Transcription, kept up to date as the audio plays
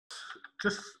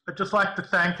I'd just like to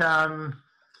thank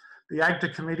the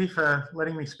AGTA committee for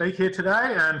letting me speak here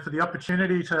today and for the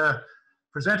opportunity to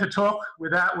present a talk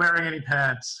without wearing any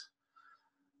pants.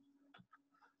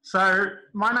 So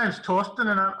my name's Torsten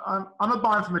and I'm a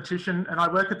bioinformatician and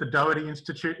I work at the Doherty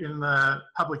Institute in the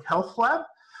Public Health Lab.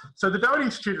 So the Doherty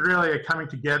Institute really are coming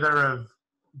together of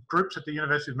groups at the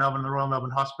University of Melbourne and the Royal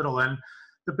Melbourne Hospital, and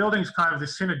the building's kind of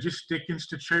this synergistic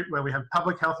institute where we have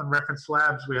public health and reference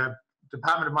labs, we have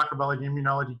Department of Microbiology and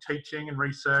Immunology teaching and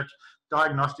research,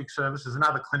 diagnostic services and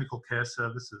other clinical care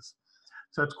services.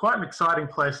 So it's quite an exciting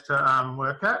place to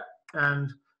work at,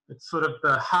 and it's sort of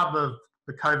the hub of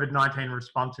the COVID-19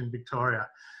 response in Victoria.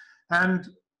 And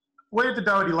we at the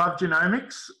Doherty love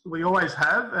genomics, we always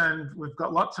have, and we've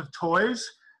got lots of toys.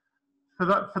 For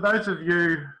those of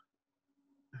you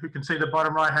who can see the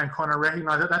bottom right-hand corner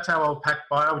recognise that that's our old Pack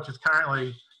Bio, which is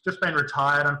currently just been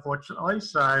retired, unfortunately.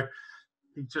 So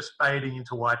he's just fading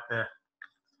into white there.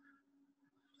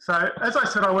 So as I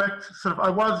said, I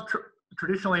was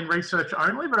traditionally in research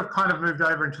only, but I've kind of moved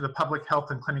over into the public health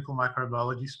and clinical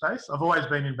microbiology space. I've always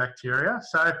been in bacteria.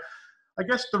 So I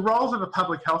guess the roles of a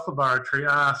public health laboratory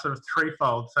are sort of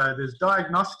threefold. So there's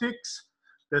diagnostics,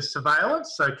 there's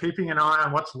surveillance, so keeping an eye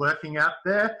on what's lurking out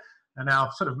there. And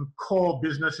our sort of core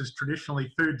business is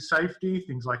traditionally food safety,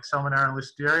 things like salmonella and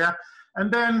listeria.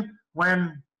 And then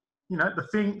when, you know,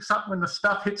 when the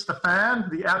stuff hits the fan,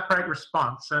 the outbreak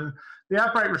response. And the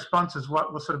outbreak response is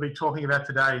what we'll sort of be talking about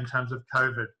today in terms of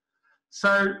COVID.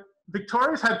 So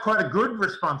Victoria's had quite a good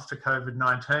response to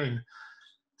COVID-19.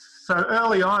 So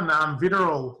early on,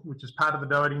 Viterol, which is part of the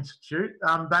Doherty Institute,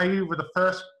 they were the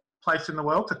first place in the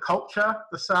world to culture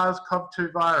the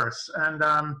SARS-CoV-2 virus. And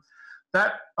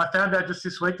that I found out just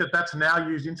this week that that's now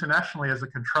used internationally as a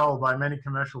control by many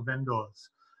commercial vendors.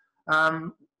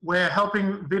 We're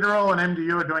helping Viterol and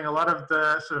MDU are doing a lot of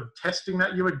the sort of testing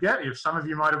that you would get if some of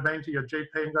you might have been to your GP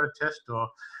and got a test or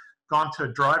gone to a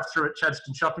drive-through at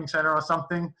Chadstone Shopping Centre or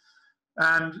something.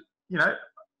 And, you know,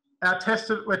 our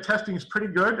we're testing is pretty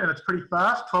good and it's pretty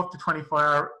fast, 12 to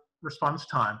 24-hour response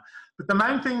time. But the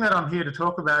main thing that I'm here to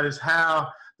talk about is how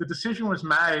the decision was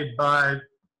made by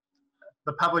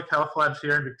the public health labs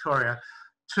here in Victoria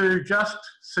to just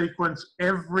sequence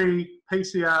every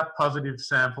PCR positive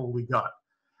sample we got.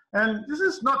 And this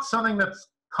is not something that's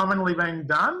commonly been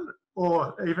done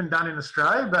or even done in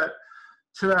Australia, but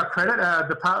to our credit, our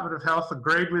Department of Health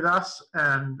agreed with us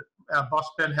and our boss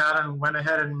Ben Howden went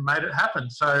ahead and made it happen.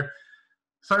 So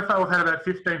far we've had about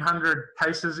 1,500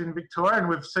 cases in Victoria and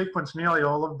we've sequenced nearly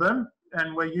all of them.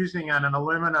 And we're using an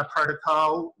Illumina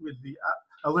protocol with the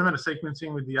Illumina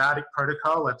sequencing with the Arctic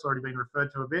protocol that's already been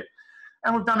referred to a bit.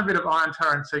 And we've done a bit of iron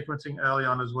torrent sequencing early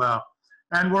on as well.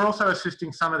 And we're also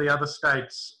assisting some of the other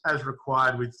states as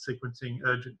required with sequencing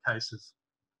urgent cases.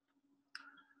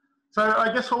 So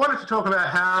I guess I wanted to talk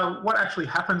about what actually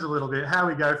happens a little bit, how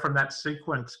we go from that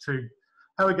sequence to,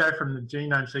 how we go from the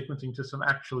genome sequencing to some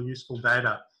actual useful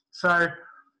data. So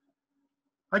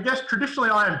I guess traditionally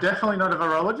I am definitely not a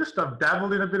virologist. I've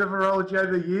dabbled in a bit of virology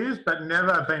over the years, but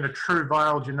never been a true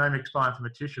viral genomics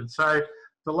bioinformatician. So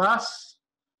the last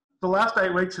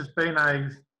 8 weeks has been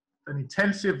an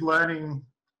intensive learning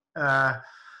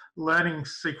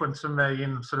sequence for me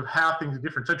in sort of how things are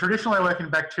different. So traditionally I work in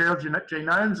bacterial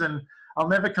genomes and I'll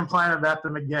never complain about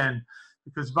them again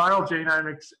because viral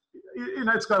genomics, you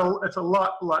know, it's a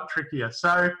lot trickier.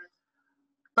 So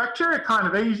bacteria are kind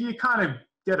of easy. You kind of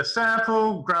get a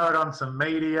sample, grow it on some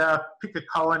media, pick a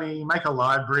colony, make a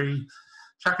library,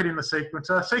 chuck it in the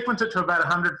sequencer, sequence it to about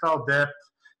 100-fold depth,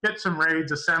 get some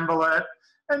reads, assemble it,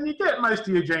 and you get most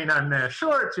of your genome there.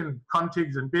 Sure, it's in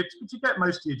contigs and bits, but you get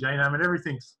most of your genome and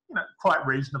everything's, you know, quite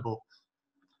reasonable.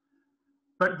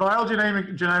 But viral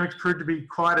genomics proved to be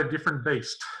quite a different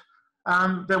beast.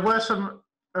 There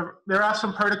are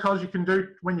some protocols you can do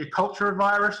when you culture a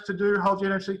virus to do whole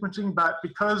genome sequencing, but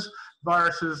because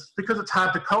it's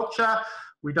hard to culture,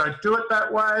 we don't do it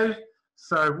that way.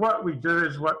 So what we do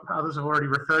is what others have already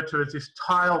referred to as this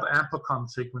tiled amplicon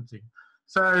sequencing.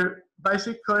 So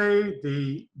basically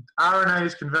the RNA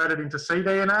is converted into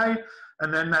cDNA,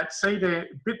 and then that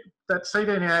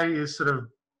cDNA is sort of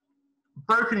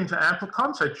broken into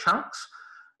amplicons, so chunks,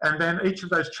 and then each of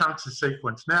those chunks is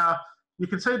sequenced. Now, you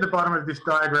can see at the bottom of this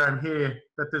diagram here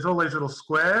that there's all these little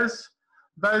squares.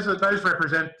 Those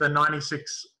represent the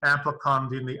 96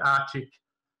 amplicons in the Arctic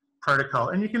protocol.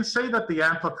 And you can see that the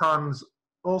amplicons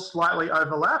all slightly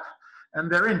overlap,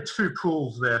 and they're in two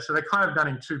pools there. So they're kind of done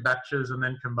in two batches and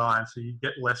then combined, so you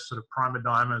get less sort of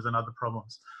primerdimers and other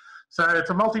problems. So it's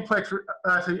a multiplex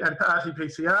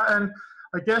RT-PCR, and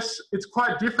I guess it's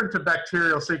quite different to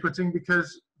bacterial sequencing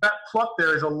because that plot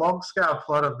there is a log scale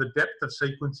plot of the depth of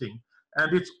sequencing,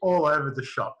 and it's all over the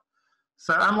shop.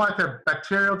 So unlike a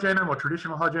bacterial genome or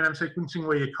traditional whole genome sequencing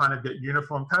where you kind of get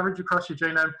uniform coverage across your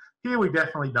genome, here we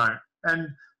definitely don't. And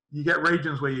you get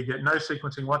regions where you get no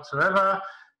sequencing whatsoever,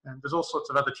 and there's all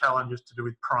sorts of other challenges to do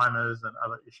with primers and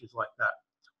other issues like that.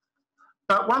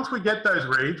 But once we get those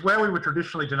reads, where we would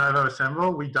traditionally de novo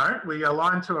assemble, we don't. We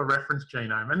align to a reference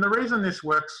genome. And the reason this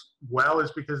works well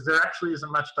is because there actually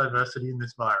isn't much diversity in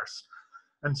this virus.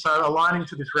 And so aligning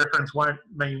to this reference won't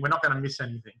mean we're not going to miss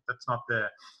anything that's not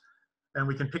there. And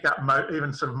we can pick up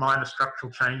even sort of minor structural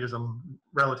changes and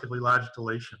relatively large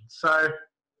deletions. So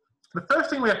the first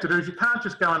thing we have to do is you can't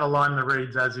just go and align the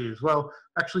reads as is. Well,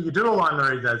 actually you do align the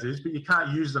reads as is, but you can't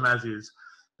use them as is.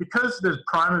 Because there's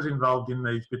primers involved in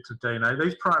these bits of DNA,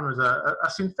 these primers are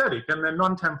synthetic and they're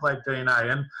non-template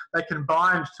DNA, and they can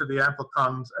bind to the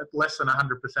amplicons at less than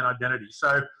 100% identity.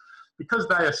 So because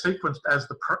they are sequenced as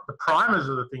the primers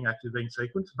are the thing actually being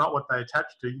sequenced, not what they attach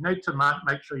to, you need to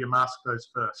make sure you mask those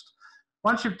first.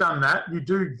 Once you've done that, you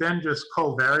do then just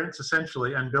call variants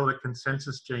essentially and build a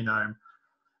consensus genome.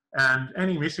 And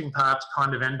any missing parts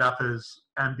kind of end up as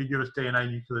ambiguous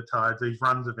DNA nucleotides, these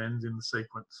runs of ends in the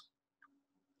sequence.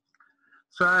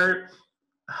 So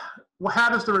how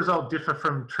does the result differ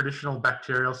from traditional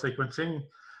bacterial sequencing?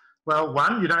 Well,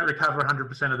 one, you don't recover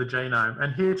 100% of the genome.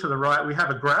 And here to the right, we have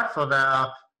a graph of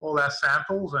all our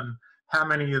samples and how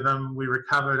many of them we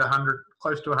recovered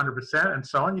close to 100% and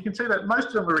so on. You can see that most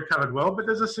of them were recovered well, but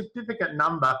there's a significant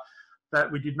number that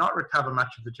we did not recover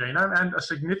much of the genome, and a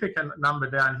significant number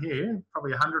down here,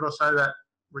 probably 100 or so, that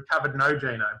recovered no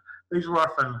genome. These were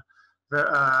often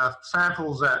the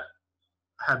samples that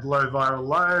had low viral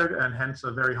load and hence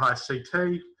a very high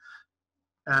CT,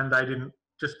 and they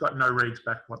just got no reads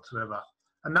back whatsoever.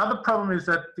 Another problem is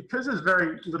that because there's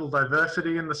very little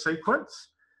diversity in the sequence,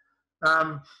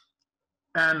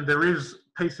 and there is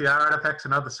PCR artifacts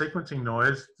and other sequencing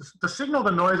noise, the signal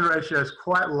to noise ratio is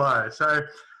quite low. So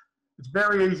it's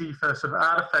very easy for sort of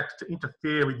artifacts to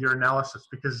interfere with your analysis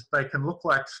because they can look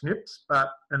like SNPs,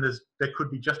 and there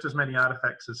could be just as many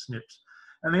artifacts as SNPs.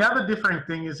 And the other differing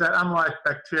thing is that unlike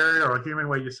bacteria or a human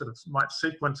where you sort of might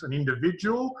sequence an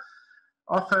individual,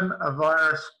 often a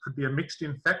virus could be a mixed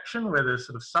infection where there's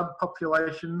sort of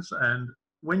subpopulations, and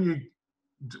when you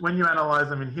analyze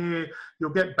them in here,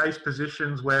 you'll get base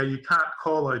positions where you can't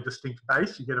call a distinct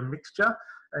base, you get a mixture,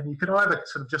 and you can either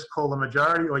sort of just call the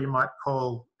majority or you might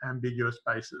call ambiguous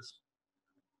bases.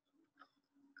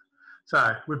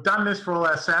 So we've done this for all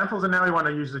our samples, and now we want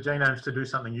to use the genomes to do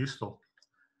something useful.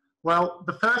 Well,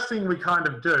 the first thing we kind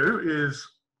of do is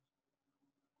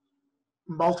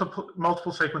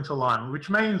multiple sequence alignment, which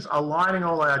means aligning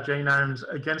all our genomes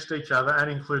against each other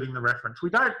and including the reference. We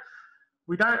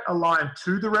don't align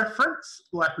to the reference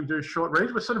like we do short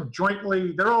reads. We're sort of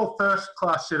jointly, they're all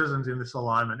first-class citizens in this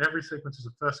alignment. Every sequence is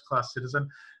a first-class citizen,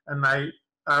 and they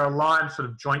are aligned sort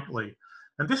of jointly.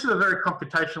 And this is a very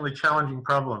computationally challenging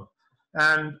problem.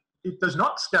 And it does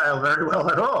not scale very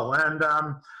well at all. And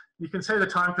you can see the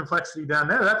time complexity down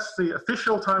there. That's the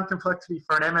official time complexity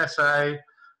for an MSA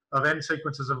of n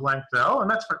sequences of length L, and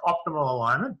that's for an optimal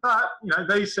alignment. But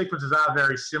these sequences are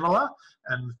very similar,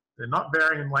 and they're not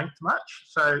varying in length much.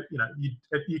 So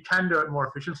you can do it more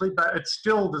efficiently, but it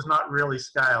still does not really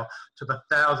scale to the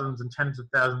thousands and tens of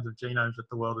thousands of genomes that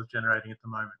the world is generating at the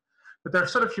moment. But there are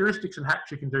sort of heuristics and hacks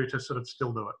you can do to sort of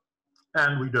still do it,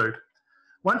 and we do.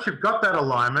 Once you've got that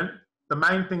alignment, the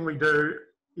main thing we do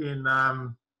in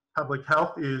public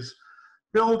health is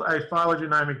build a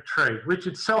phylogenomic tree, which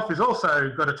itself has also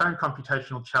got its own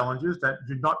computational challenges that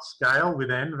do not scale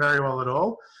with n very well at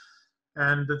all.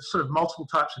 And there's sort of multiple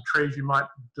types of trees you might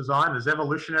design. There's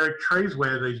evolutionary trees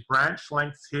where these branch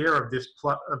lengths here of this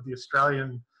plot of the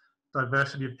Australian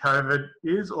diversity of COVID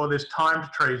is, or there's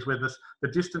timed trees where the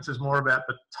distance is more about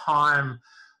the time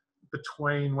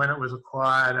between when it was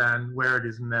acquired and where it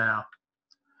is now.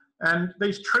 And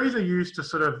these trees are used to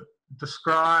sort of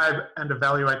describe and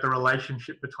evaluate the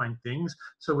relationship between things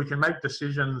so we can make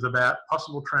decisions about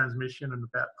possible transmission and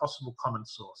about possible common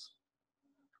source.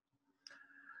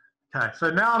 Okay,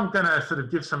 so now I'm going to sort of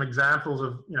give some examples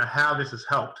of how this has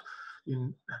helped.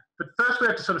 But first we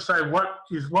have to sort of say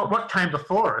what came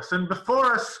before us. And before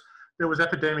us there was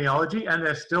epidemiology, and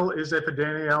there still is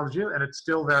epidemiology, and it's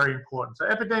still very important. So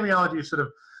epidemiology is sort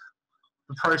of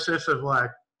the process of like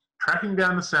tracking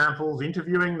down the samples,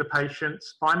 interviewing the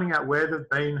patients, finding out where they've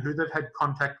been, who they've had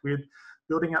contact with,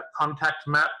 building up contact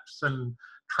maps and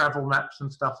travel maps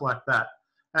and stuff like that.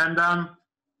 And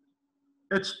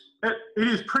it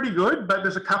is pretty good, but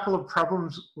there's a couple of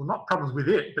problems, well, not problems with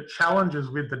it, but challenges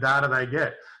with the data they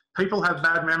get. People have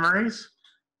bad memories,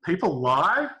 people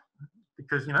lie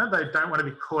because, you know, they don't want to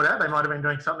be caught out. They might have been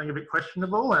doing something a bit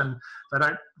questionable and they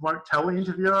won't tell the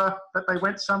interviewer that they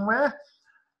went somewhere.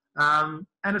 And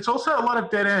it's also a lot of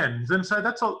dead ends. And so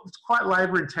it's quite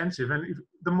labour intensive. And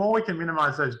the more we can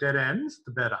minimise those dead ends,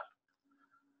 the better.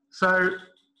 So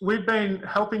we've been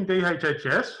helping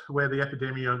DHHS, where the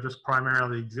epidemiologists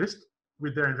primarily exist,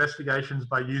 with their investigations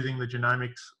by using the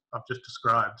genomics I've just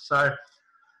described. So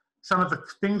some of the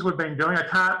things we've been doing,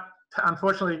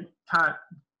 unfortunately can't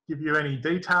give you any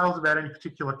details about any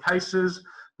particular cases,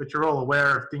 but you're all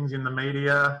aware of things in the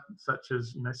media, such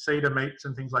as, you know, cedar meats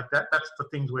and things like that. That's the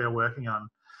things we're working on.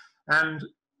 And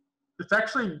it's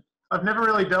actually, I've never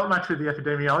really dealt much with the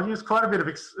epidemiology. It's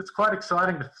quite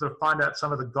exciting to sort of find out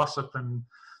some of the gossip and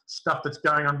stuff that's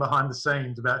going on behind the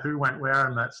scenes about who went where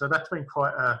and that. So that's been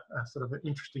quite a sort of an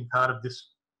interesting part of this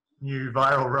new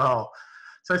viral role.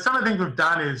 So some of the things we've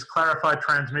done is clarify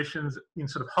transmissions in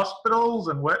sort of hospitals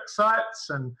and work sites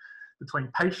and between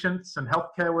patients and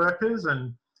healthcare workers.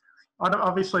 And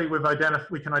obviously we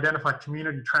can identify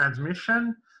community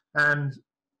transmission, and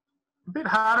a bit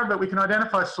harder, but we can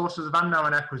identify sources of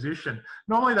unknown acquisition.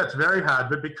 Normally that's very hard,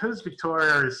 but because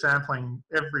Victoria is sampling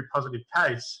every positive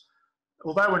case,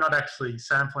 although we're not actually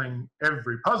sampling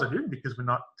every positive because we're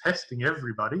not testing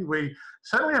everybody, we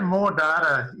certainly have more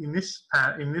data in this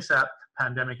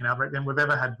pandemic and outbreak than we've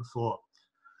ever had before.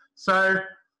 So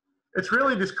it's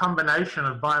really this combination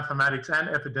of bioinformatics and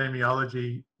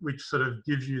epidemiology which sort of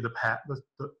gives you the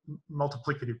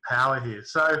multiplicative power here.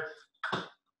 So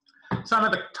some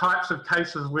of the types of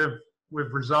cases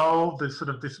we've resolved is sort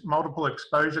of this multiple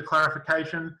exposure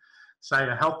clarification. Say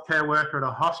a healthcare worker at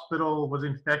a hospital was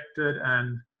infected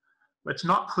and it's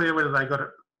not clear whether they got it.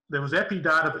 There was epi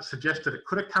data that suggested it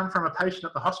could have come from a patient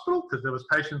at the hospital because there was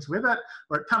patients with it,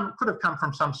 or it could have come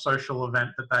from some social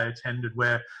event that they attended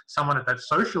where someone at that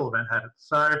social event had it.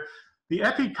 So the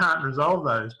epi can't resolve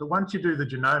those, but once you do the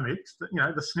genomics, you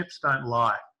know, the SNPs don't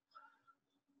lie.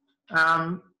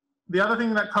 The other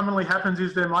thing that commonly happens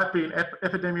is there might be an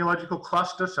epidemiological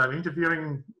cluster, so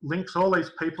interviewing links all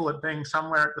these people at being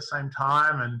somewhere at the same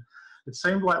time, and it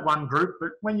seemed like one group,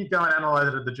 but when you go and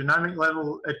analyse it at the genomic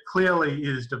level, it clearly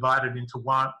is divided into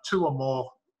two or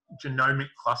more genomic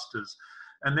clusters.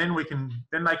 And then they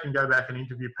can go back and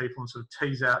interview people and sort of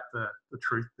tease out the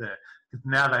truth there, because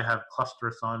now they have cluster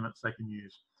assignments they can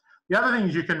use. The other thing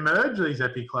is you can merge these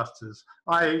epi clusters.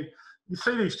 You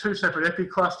see these two separate epi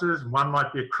clusters, one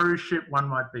might be a cruise ship, one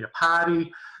might be a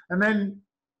party, and then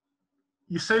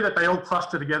you see that they all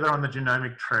cluster together on the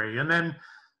genomic tree. And then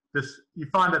you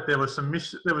find that there was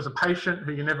a patient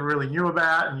who you never really knew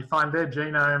about, and you find their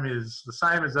genome is the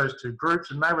same as those two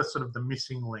groups, and they were sort of the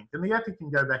missing link. And the epi can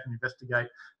go back and investigate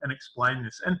and explain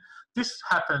this. And this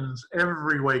happens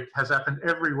every week, has happened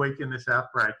every week in this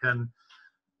outbreak. And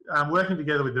working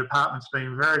together with the department's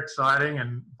been very exciting,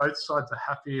 and both sides are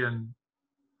happy and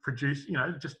produce, you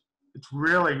know, just it's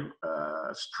really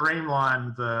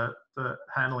streamlined the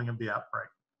handling of the outbreak.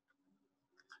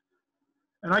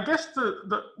 And I guess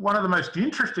one of the most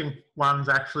interesting ones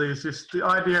actually is the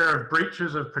idea of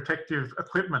breaches of protective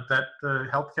equipment that the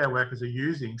healthcare workers are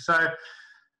using. So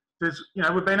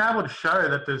we've been able to show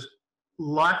that there's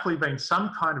likely been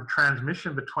some kind of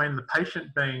transmission between the patient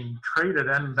being treated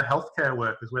and the healthcare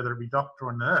workers, whether it be doctor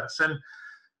or nurse. And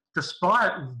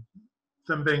despite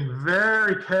them being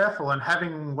very careful and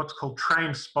having what's called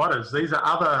trained spotters. These are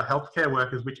other healthcare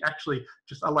workers which actually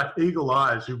just are like eagle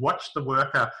eyes who watch the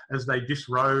worker as they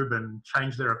disrobe and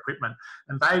change their equipment.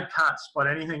 And they can't spot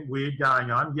anything weird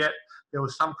going on, yet there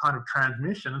was some kind of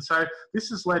transmission. And so this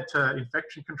has led to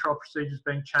infection control procedures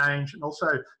being changed, and also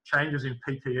changes in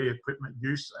PPE equipment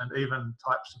use and even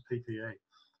types of PPE.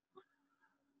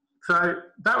 So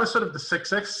that was sort of the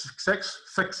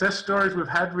success stories we've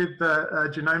had with the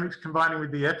genomics combining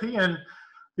with the epi. And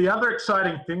the other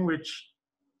exciting thing, which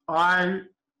I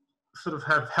sort of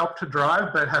have helped to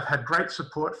drive, but have had great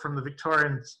support from the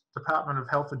Victorian Department of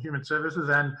Health and Human Services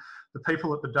and the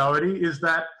people at the Doherty, is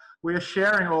that we're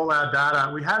sharing all our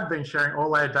data. We have been sharing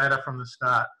all our data from the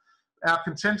start. Our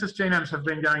consensus genomes have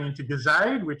been going into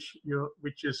GAZAID, which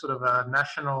is sort of a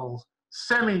national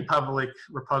semi-public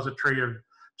repository of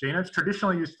genomes,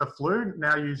 traditionally used for flu,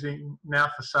 now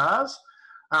for SARS.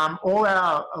 All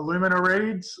our Illumina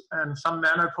reads and some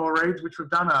nanopore reads, which we've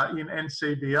done, are in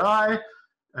NCBI,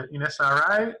 in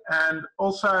SRA, and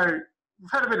also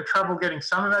we've had a bit of trouble getting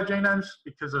some of our genomes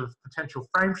because of potential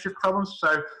frame shift problems.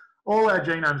 So all our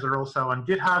genomes are also on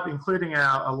GitHub, including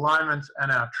our alignments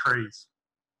and our trees.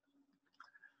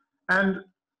 And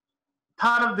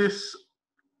part of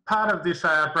part of this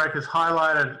outbreak has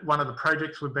highlighted one of the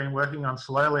projects we've been working on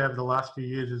slowly over the last few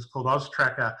years is called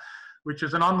AusTracker, which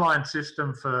is an online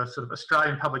system for sort of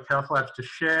Australian public health labs to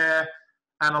share,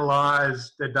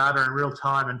 analyse their data in real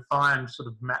time and find sort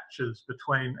of matches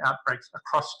between outbreaks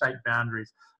across state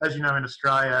boundaries. As you know, in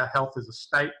Australia, health is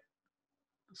a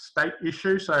state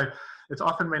issue, so it's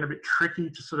often been a bit tricky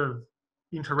to sort of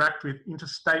interact with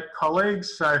interstate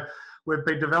colleagues. So we've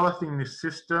been developing this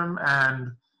system,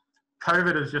 and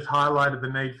COVID has just highlighted the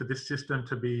need for this system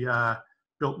to be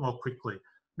built more quickly.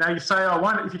 Now you say, oh,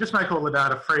 if you just make all the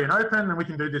data free and open, then we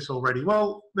can do this already.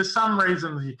 Well, there's some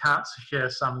reasons you can't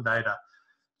share some data.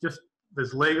 Just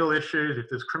there's legal issues, if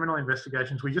there's criminal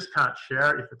investigations, we just can't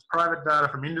share it. If it's private data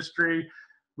from industry,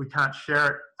 we can't share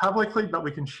it publicly, but we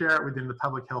can share it within the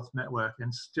public health network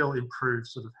and still improve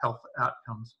sort of health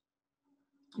outcomes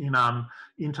in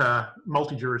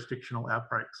multi-jurisdictional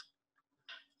outbreaks.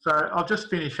 So I'll just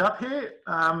finish up here.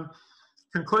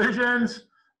 Conclusions,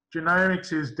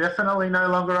 genomics is definitely no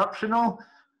longer optional.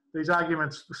 These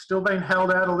arguments are still being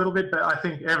held out a little bit, but I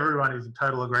think everyone is in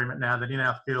total agreement now that in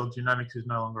our field, genomics is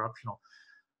no longer optional.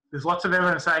 There's lots of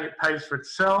evidence saying it pays for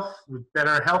itself with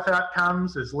better health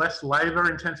outcomes. There's less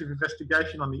labour-intensive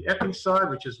investigation on the epi side,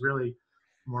 which is really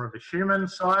more of a human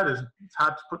side. It's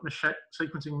hard to put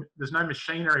sequencing, there's no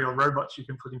machinery or robots you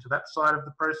can put into that side of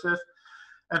the process.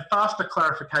 And faster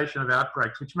clarification of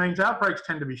outbreaks, which means outbreaks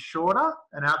tend to be shorter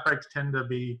and outbreaks tend to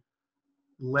be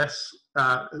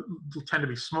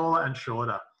smaller and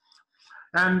shorter.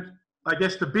 And I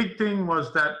guess the big thing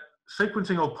was that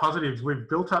sequencing all positives, we've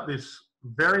built up this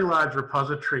very large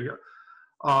repository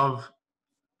of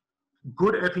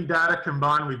good epi data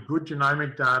combined with good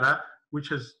genomic data,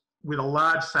 which is with a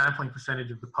large sampling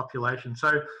percentage of the population.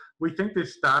 So we think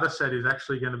this data set is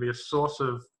actually going to be a source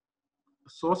of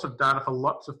data for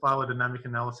lots of phylogenetic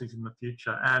analyses in the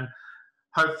future, and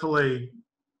hopefully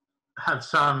have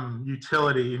some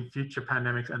utility in future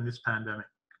pandemics and this pandemic.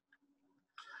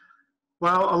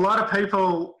 Well, a lot of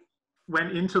people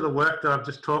went into the work that I've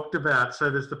just talked about. So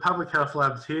there's the public health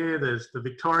labs here, there's the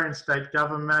Victorian State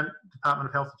Government, Department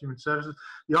of Health and Human Services,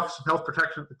 the Office of Health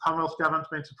Protection at the Commonwealth Government's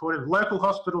been supportive, local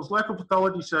hospitals, local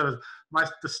pathology services,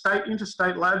 the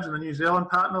interstate labs and the New Zealand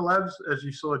partner labs, as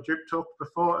you saw Duke talk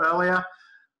before earlier.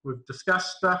 We've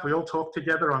discussed stuff, we all talk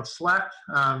together on Slack.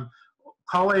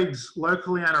 Colleagues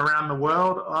locally and around the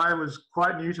world. I was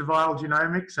quite new to viral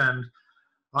genomics, and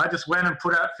I just went and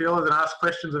put out feelers and asked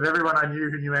questions of everyone I knew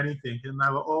who knew anything, and they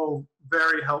were all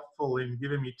very helpful in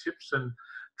giving me tips and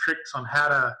tricks on how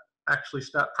to actually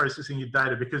start processing your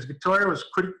data, because Victoria was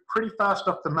pretty fast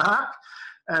off the mark,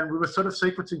 and we were sort of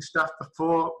sequencing stuff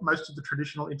before most of the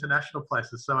traditional international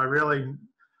places, so I really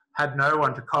had no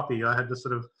one to copy. I had to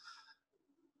sort of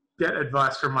get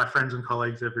advice from my friends and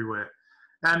colleagues everywhere.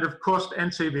 And of course,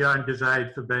 NCBI and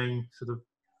GAZAID for being sort of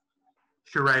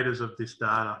curators of this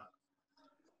data.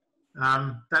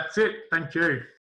 That's it. Thank you.